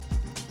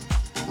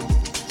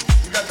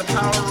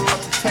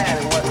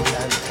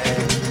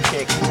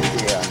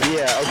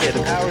Yeah, okay,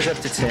 the power's up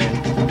to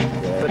 10,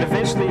 but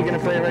eventually you're gonna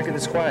play a record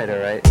that's quieter,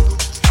 right?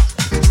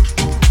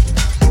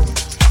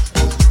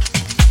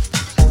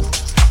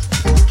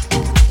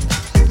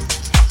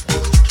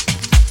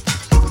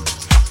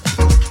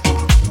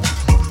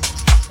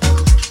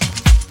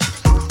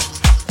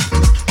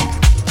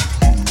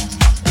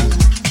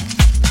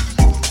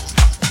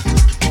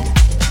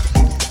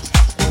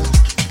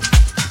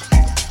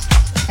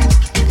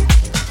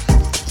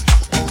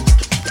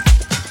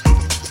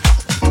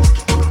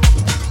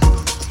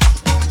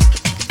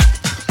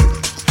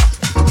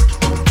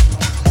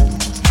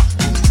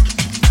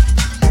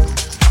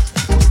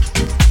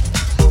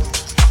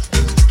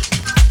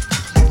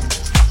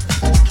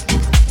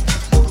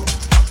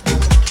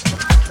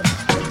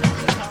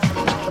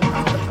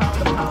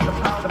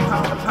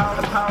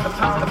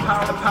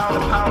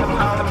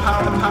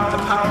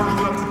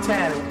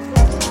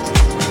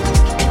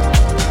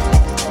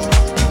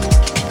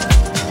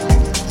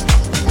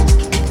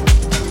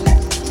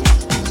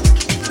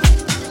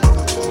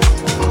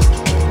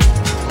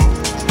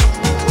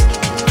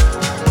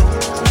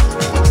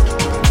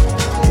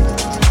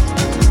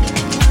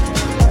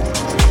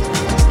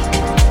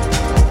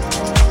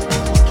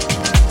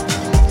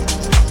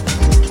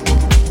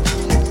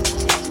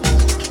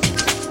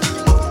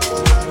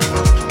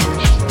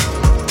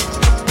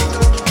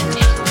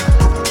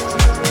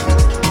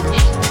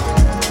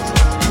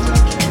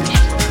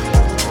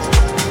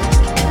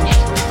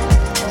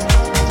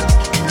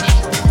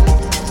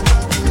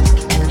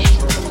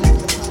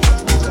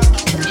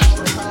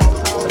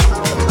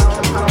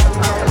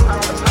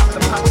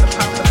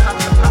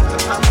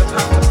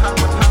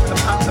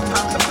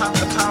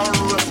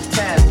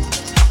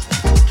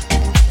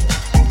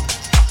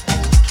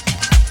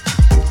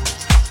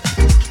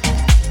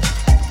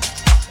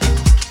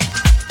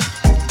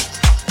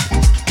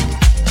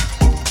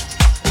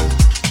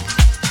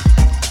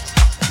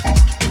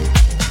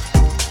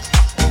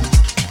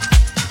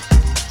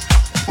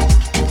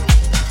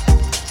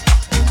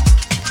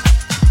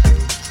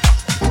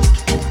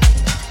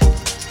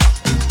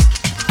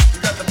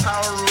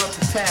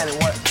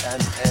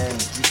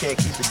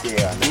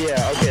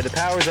 Yeah, okay, the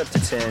power's up to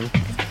 10,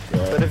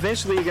 but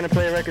eventually you're gonna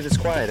play a record that's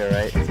quieter,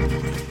 right?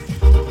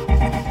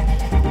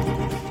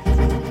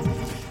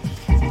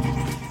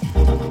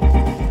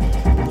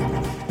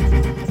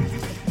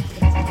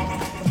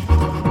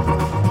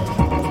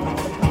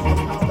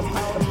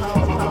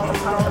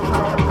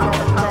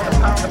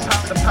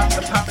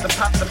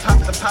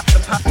 The pop,